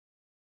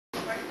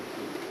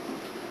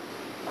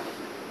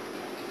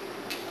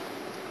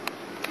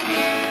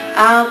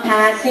I'll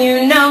pass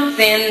you notes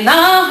in the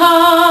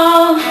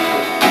hall,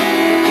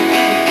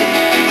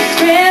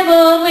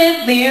 scribbled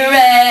with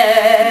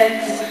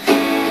lyrics.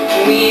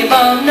 We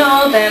both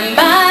know them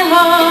by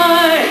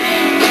heart.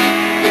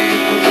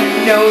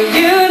 No,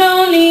 you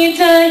don't need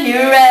to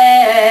hear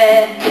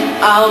it.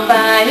 I'll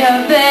buy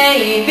a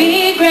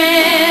baby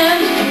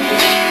grand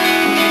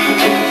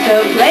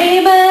to play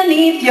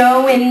beneath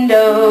your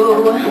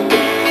window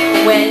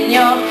when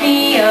you're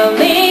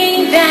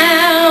feeling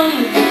down.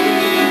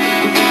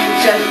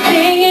 Just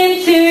sing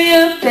into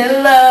your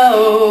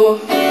pillow.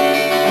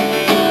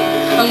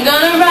 I'm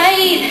gonna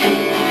write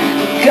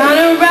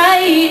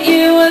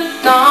you a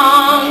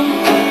song,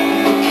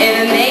 and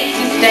it makes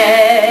you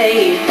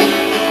stay.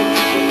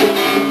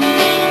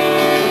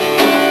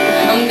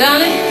 I'm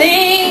gonna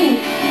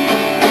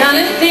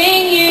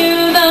sing you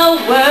the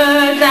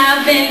words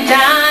I've been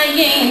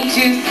dying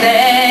to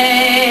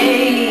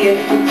say.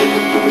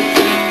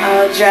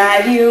 I'll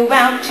drive you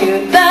out to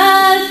the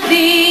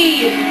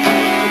sea,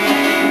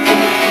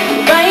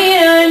 write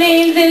our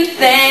names in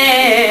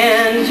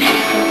sand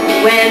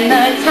when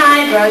the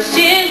tide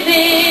rushes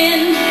in.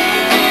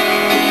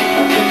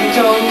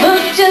 Don't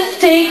look, just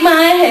take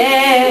my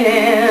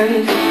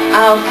hand.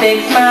 I'll fix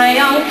my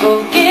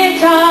uncle's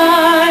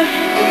guitar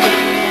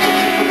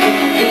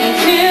in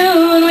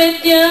tune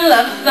with your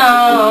love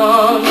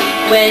song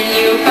when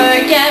you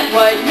forget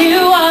what you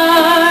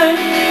are.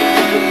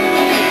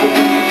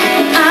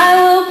 I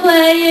will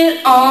play it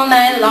all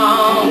night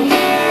long.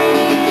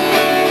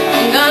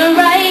 I'm gonna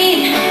write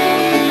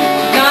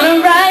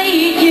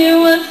you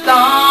a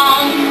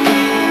song,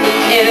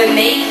 if it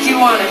makes you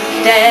wanna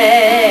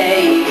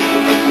stay.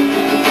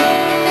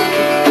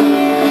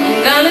 I'm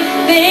gonna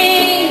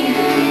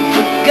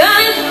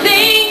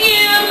sing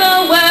you the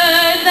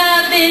words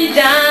I've been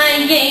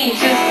dying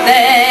to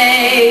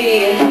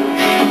say.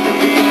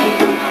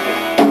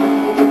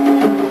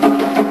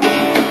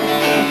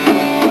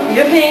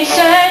 Your pink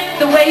shirt,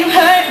 the way you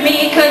hurt me,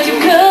 'cause you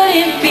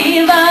couldn't be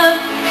loved.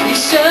 You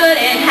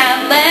shouldn't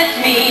have left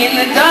me in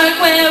the dark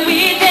where we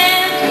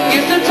danced.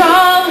 You're so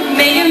tall,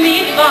 making me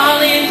fall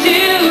into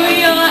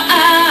your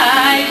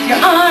eyes.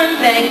 Your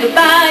arms and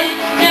goodbyes,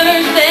 never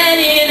said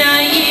in a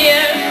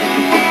year.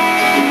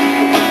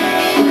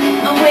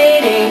 I'm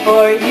waiting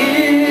for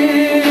you,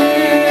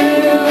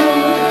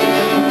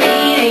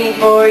 waiting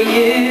for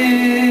you,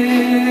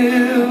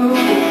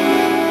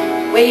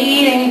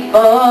 waiting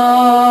for